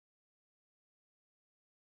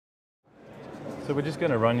So we're just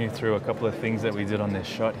going to run you through a couple of things that we did on this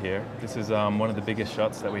shot here. This is one of the biggest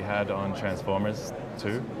shots that we had on Transformers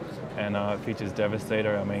 2, and it features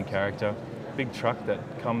Devastator, our main character. Big truck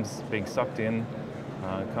that comes being sucked in,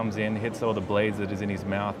 comes in, hits all the blades that is in his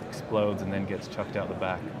mouth, explodes, and then gets chucked out the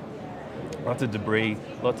back. Lots of debris,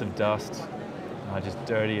 lots of dust, just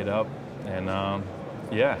dirty it up. And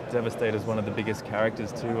yeah, Devastator is one of the biggest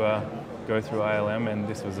characters to go through ILM, and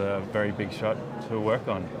this was a very big shot to work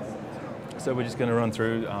on. So we're just going to run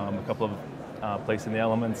through a couple of placing the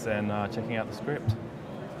elements and checking out the script.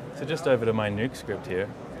 So just over to my Nuke script here,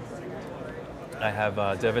 I have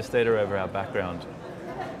Devastator over our background.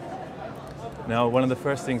 Now, one of the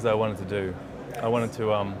first things I wanted to do, I wanted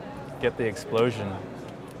to get the explosion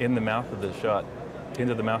in the mouth of the shot,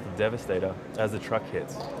 into the mouth of Devastator as the truck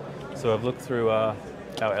hits. So I've looked through our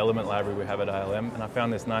element library we have at ILM, and I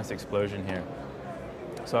found this nice explosion here.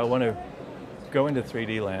 So I want to go into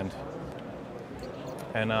 3D land.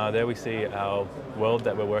 And there we see our world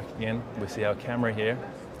that we're working in. We see our camera here,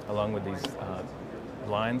 along with these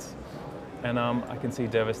lines. And I can see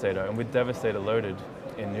Devastator. And with Devastator loaded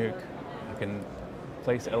in Nuke, I can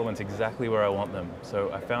place elements exactly where I want them.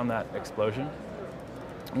 So I found that explosion.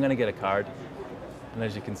 I'm going to get a card. And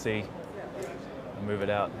as you can see, I move it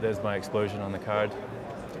out. There's my explosion on the card.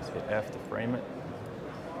 Just hit F to frame it.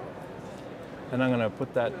 And I'm going to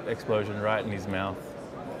put that explosion right in his mouth.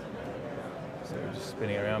 So just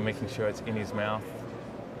spinning around, making sure it's in his mouth.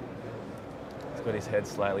 He's got his head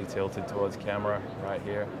slightly tilted towards camera right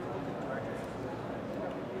here.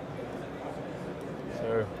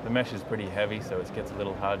 So the mesh is pretty heavy, so it gets a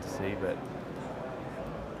little hard to see, but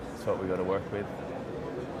that's what we've got to work with.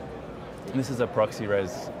 And this is a proxy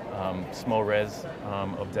res, small res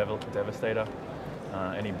of Devastator,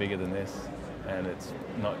 any bigger than this, and it's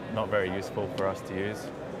not very useful for us to use.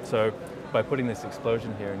 So by putting this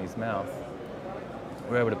explosion here in his mouth,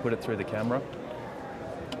 we're able to put it through the camera,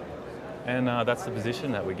 and that's the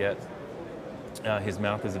position that we get. His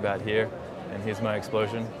mouth is about here, and here's my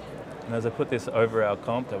explosion. And as I put this over our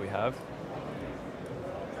comp that we have,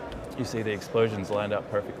 you see the explosions lined up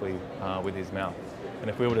perfectly with his mouth. And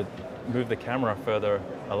if we were to move the camera further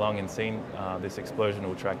along in scene, this explosion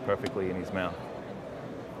will track perfectly in his mouth.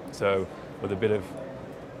 So with a bit of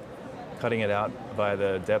cutting it out via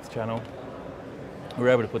the depth channel, we're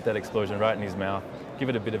able to put that explosion right in his mouth, give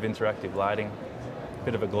it a bit of interactive lighting, a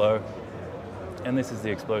bit of a glow, and this is the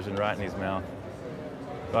explosion right in his mouth,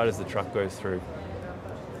 right as the truck goes through.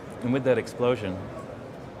 And with that explosion,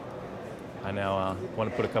 I now want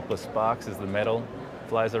to put a couple of sparks as the metal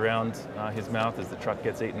flies around his mouth as the truck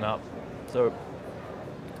gets eaten up. So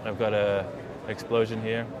I've got a explosion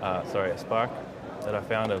here, a spark that I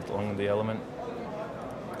found along the element,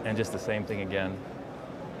 and just the same thing again.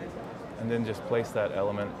 And then just place that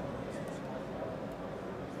element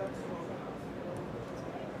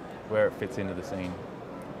where it fits into the scene.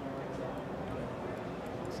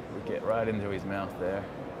 So we get right into his mouth there.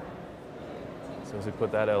 So as we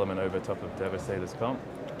put that element over top of Devastator's comp,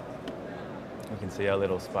 we can see our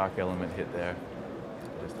little spark element hit there.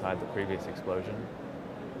 Just hide the previous explosion.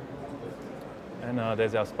 And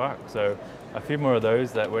there's our spark. So a few more of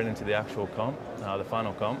those that went into the actual comp, the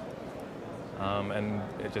final comp. And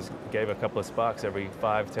it just gave a couple of sparks every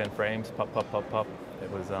 5-10 frames, pop, pop, pop, pop. It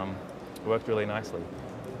worked really nicely.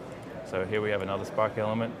 So here we have another spark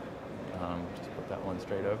element. Just put that one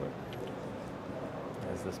straight over.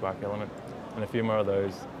 There's the spark element. And a few more of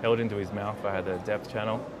those held into his mouth via the depth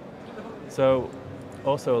channel. So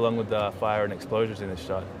also along with the fire and explosions in this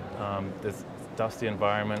shot, there's dusty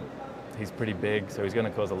environment. He's pretty big, so he's going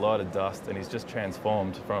to cause a lot of dust, and he's just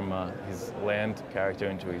transformed from his land character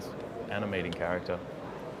into his animating character.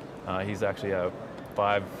 He's actually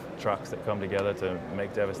 5 trucks that come together to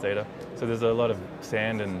make Devastator. So there's a lot of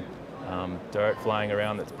sand and dirt flying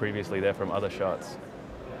around that's previously there from other shots.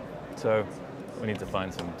 So we need to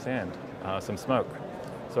find some sand, some smoke.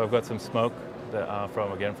 So I've got some smoke that,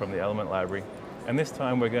 from the element library. And this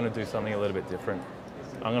time we're going to do something a little bit different.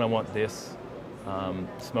 I'm going to want this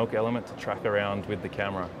smoke element to track around with the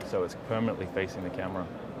camera, so it's permanently facing the camera.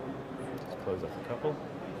 Just close off a couple.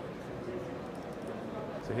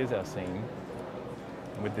 So here's our scene.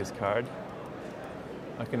 With this card,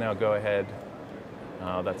 I can now go ahead.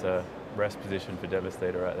 That's a rest position for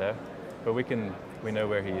Devastator right there. But we know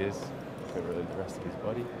where he is. Get rid of the rest of his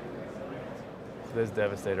body. So there's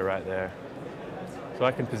Devastator right there. So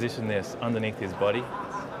I can position this underneath his body.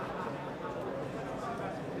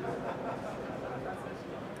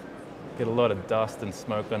 Get a lot of dust and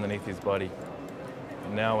smoke underneath his body.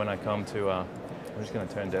 And now when I come to, I'm just going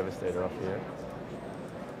to turn Devastator off here,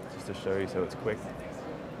 just to show you so it's quick.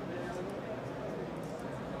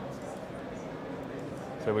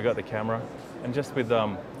 So we got the camera, and just with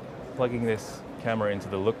plugging this camera into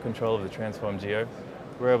the look control of the Transform Geo,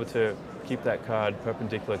 we're able to keep that card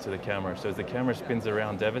perpendicular to the camera. So as the camera spins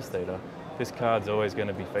around Devastator, this card's always going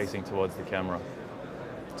to be facing towards the camera.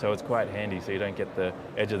 So it's quite handy, so you don't get the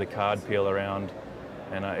edge of the card peel around,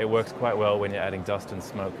 and it works quite well when you're adding dust and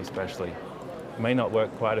smoke especially. It may not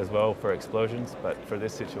work quite as well for explosions, but for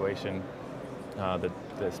this situation, the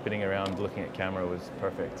spinning around looking at camera was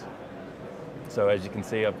perfect. So as you can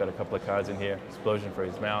see, I've got a couple of cards in here, explosion for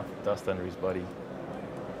his mouth, dust under his body.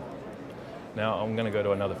 Now I'm going to go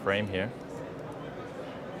to another frame here,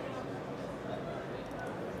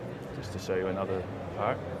 just to show you another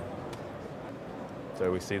part. So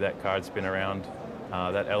we see that card spin around.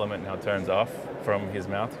 That element now turns off from his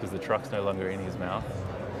mouth because the truck's no longer in his mouth.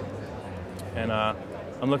 And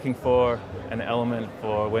I'm looking for an element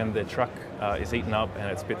for when the truck is eaten up and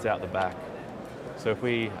it spits out the back. So if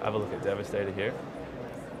we have a look at Devastator here,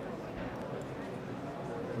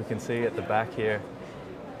 we can see at the back here,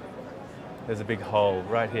 there's a big hole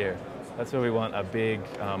right here. That's where we want a big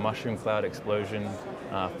mushroom cloud explosion,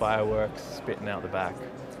 fireworks spitting out the back.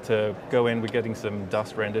 To go in, we're getting some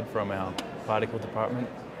dust rendered from our particle department,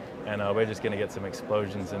 and we're just going to get some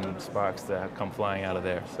explosions and sparks that come flying out of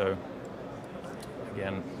there. So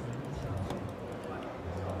again,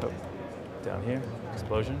 down here,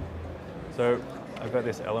 explosion. So I've got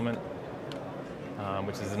this element,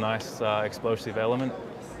 which is a nice explosive element,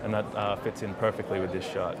 and that fits in perfectly with this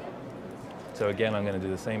shot. So again, I'm going to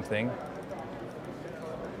do the same thing.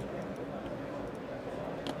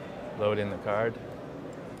 Load in the card.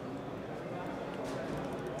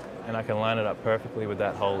 And I can line it up perfectly with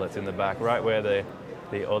that hole that's in the back, right where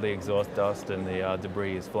all the exhaust dust and the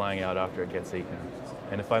debris is flying out after it gets eaten.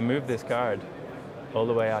 And if I move this card all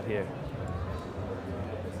the way out here,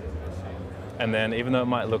 and then even though it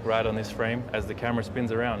might look right on this frame, as the camera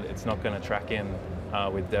spins around, it's not going to track in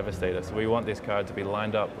with Devastator. So we want this card to be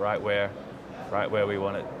lined up right where we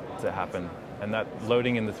want it to happen. And that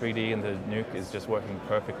loading in the 3D and the Nuke is just working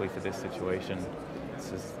perfectly for this situation.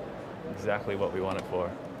 This is exactly what we want it for.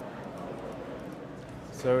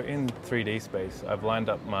 So in 3D space, I've lined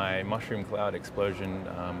up my mushroom cloud explosion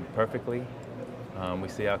perfectly. We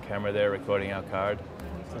see our camera there recording our card.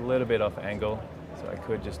 It's a little bit off angle, so I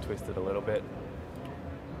could just twist it a little bit.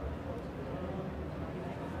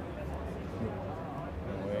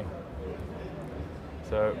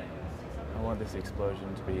 So I want this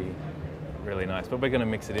explosion to be really nice, but we're going to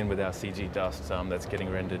mix it in with our CG dust that's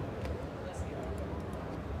getting rendered.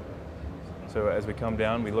 So as we come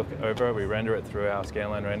down, we look over, we render it through our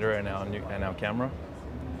scanline renderer and our camera,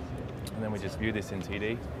 and then we just view this in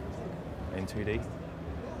 2D.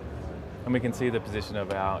 And we can see the position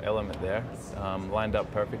of our element there, lined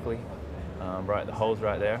up perfectly. Right, the hole's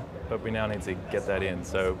right there, but we now need to get that in.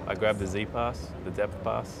 So I grab the Z pass, the depth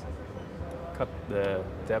pass, cut the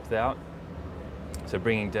depth out, so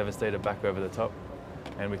bringing Devastator back over the top,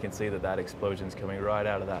 and we can see that that explosion's coming right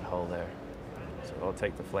out of that hole there. So I'll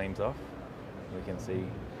take the flames off. We can see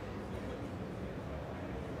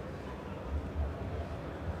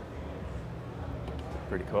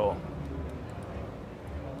pretty cool.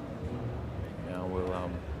 Now we'll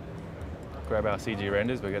grab our CG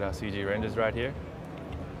renders. We got our CG renders right here.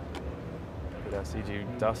 Put our CG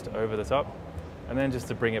dust over the top, and then just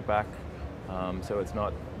to bring it back so it's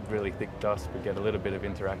not really thick dust, we get a little bit of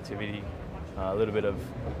interactivity, a little bit of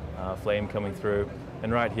flame coming through.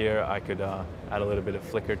 And right here, I could add a little bit of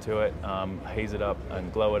flicker to it, haze it up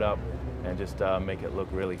and glow it up, and just make it look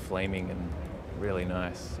really flaming and really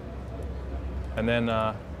nice. And then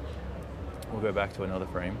we'll go back to another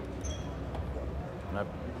frame. And I've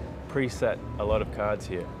preset a lot of cards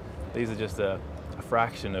here. These are just a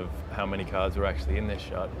fraction of how many cards were actually in this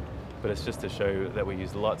shot, but it's just to show that we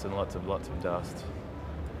used lots and lots of dust.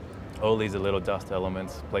 All these are little dust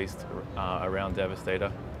elements placed around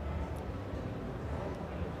Devastator.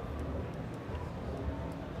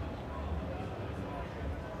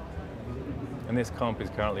 And this comp is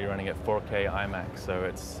currently running at 4K IMAX, so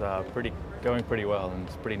it's going pretty well, and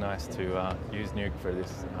it's pretty nice to use Nuke for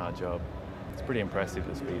this job. It's pretty impressive,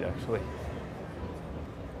 the speed, actually.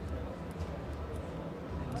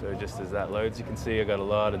 So just as that loads, you can see I got a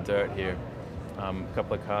lot of dirt here. A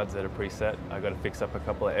couple of cards that are preset. I've got to fix up a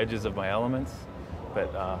couple of edges of my elements,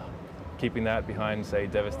 but keeping that behind, say,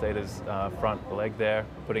 Devastator's front leg there,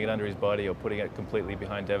 putting it under his body or putting it completely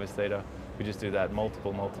behind Devastator, we just do that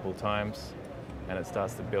multiple times, and it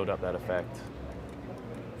starts to build up that effect.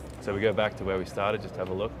 So we go back to where we started, just have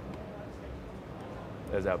a look.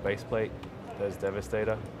 There's our base plate, there's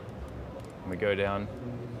Devastator, and we go down,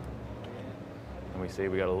 And we see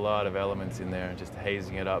we got a lot of elements in there, just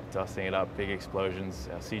hazing it up, dusting it up, big explosions,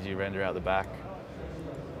 our CG render out the back.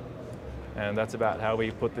 And that's about how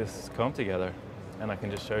we put this comp together. And I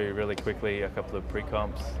can just show you really quickly a couple of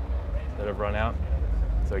pre-comps that have run out.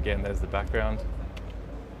 So again, there's the background.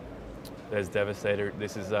 There's Devastator.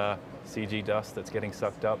 This is CG dust that's getting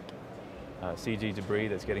sucked up. CG debris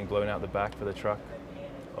that's getting blown out the back for the truck.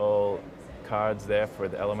 All cards there for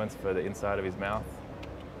the elements for the inside of his mouth.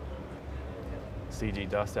 CG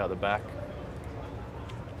dust out the back.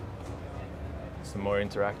 Some more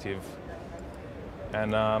interactive.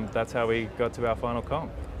 And that's how we got to our final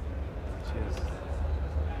comp, which is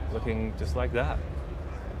looking just like that.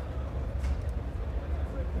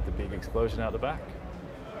 With the big explosion out the back.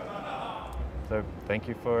 So thank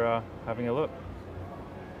you for having a look.